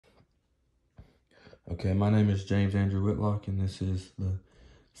Okay, my name is James Andrew Whitlock, and this is the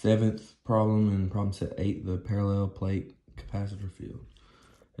 7th problem in problem set 8, the parallel plate capacitor field.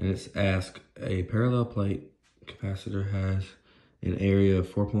 And it's asked, a parallel plate capacitor has an area of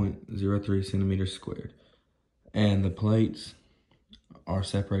 4.03 centimeters squared, and the plates are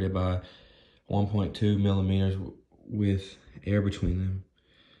separated by 1.2 millimeters with air between them.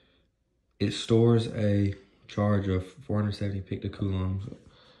 It stores a charge of 470 picocoulombs.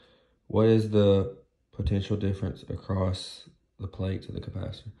 What is the potential difference across the plates of the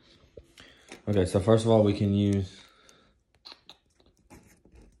capacitor? Okay, so first of all, we can use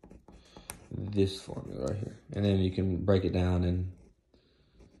this formula right here, and then you can break it down into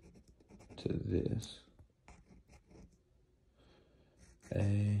this.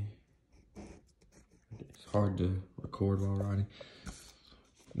 It's hard to record while writing.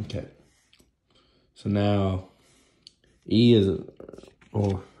 Okay, so now E is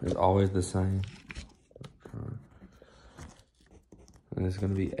always the same. And it's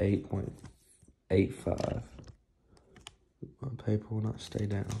going to be 8.85. My paper will not stay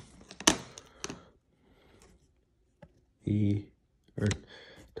down.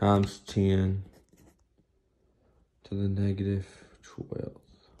 Times 10 to the negative 12.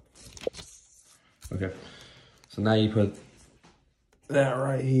 Okay, so now you put that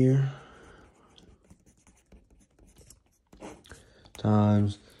right here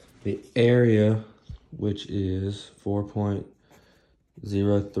times the area, which is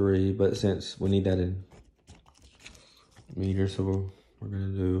 4.03, but since we need that in meters, so we're gonna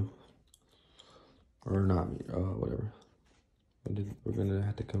do, or not meter, whatever. We're gonna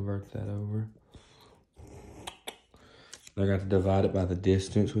have to convert that over. I got to divide it by the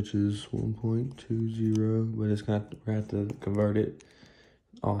distance, which is 1.20, but we're gonna have to convert it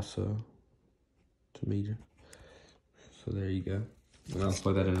also to meter. So there you go. And I'll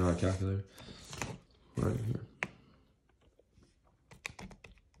plug that into our calculator right here.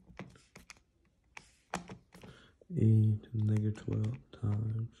 E to the negative 12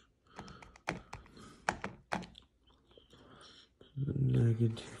 times the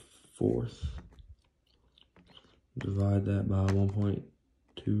negative fourth. Divide that by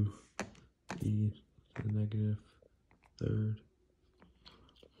 1.2 e to the negative third.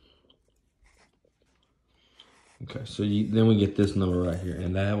 Okay, so then we get this number right here,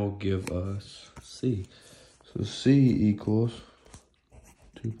 and that will give us C. So C equals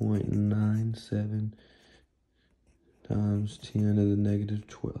 2.97 times 10 to the negative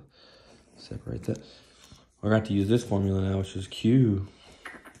 12. Separate that. We're going to have to use this formula now, which is Q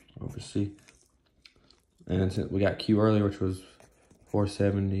over C. And since we got Q earlier, which was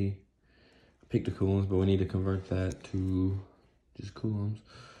 470 picocoulombs, but we need to convert that to just coulombs.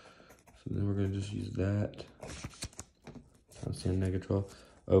 So then we're going to just use that times 10 to the negative 12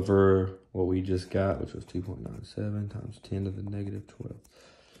 over what we just got, which was 2.97 times 10 to the negative 12.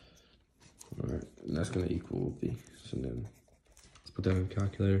 All right, and that's going to equal B. So then let's put that in the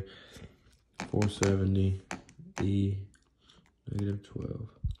calculator. 470 E negative 12.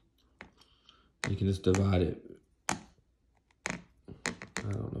 You can just divide it. I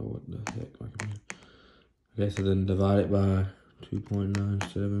don't know what the heck my computer. Okay, so then divide it by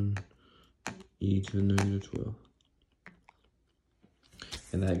 2.97 E to the negative 12.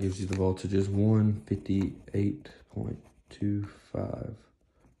 And that gives you the voltage is 158.25. Trying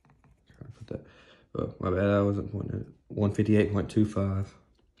to put that. Oh, my bad, I wasn't pointing at it. 158.25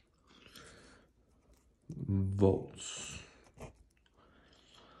 volts.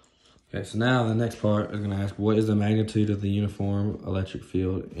 Okay, so now the next part is going to ask, what is the magnitude of the uniform electric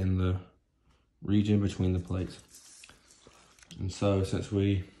field in the region between the plates? And so since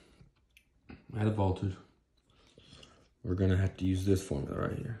we had a voltage, we're going to have to use this formula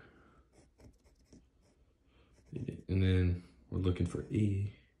right here. And then we're looking for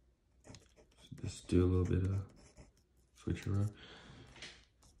E. So just do a little bit of switcheroo.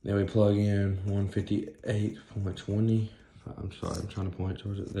 Then we plug in 158.20. I'm sorry, I'm trying to point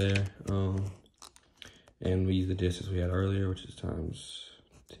towards it there. And we use the distance we had earlier, which is times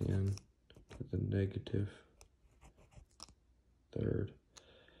 10 to the negative third.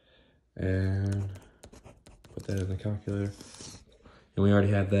 And put that in the calculator. And we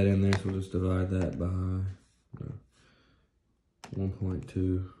already have that in there, so we'll just divide that by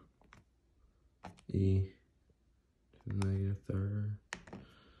 1.2 E to the negative third.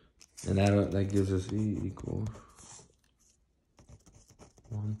 And that gives us E equal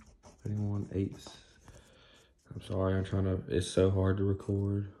 131/8. I'm sorry, it's so hard to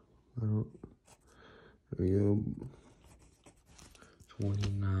record. There we go.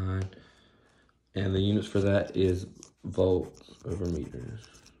 29. And the units for that is volts over meters.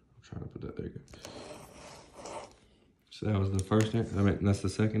 I'm trying to put that there. So that was the first answer. I mean, that's the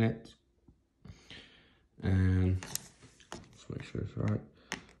second answer. And let's make sure it's right.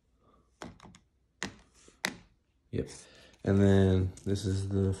 Yep. And then this is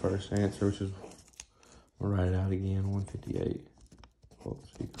the first answer, which is, we'll write it out again, 158 volts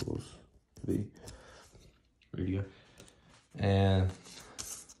equals V. There you go. And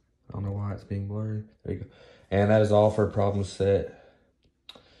I don't know why it's being blurry. There you go. And that is all for problem set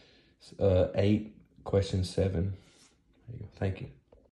 8, question 7. There you go. Thank you.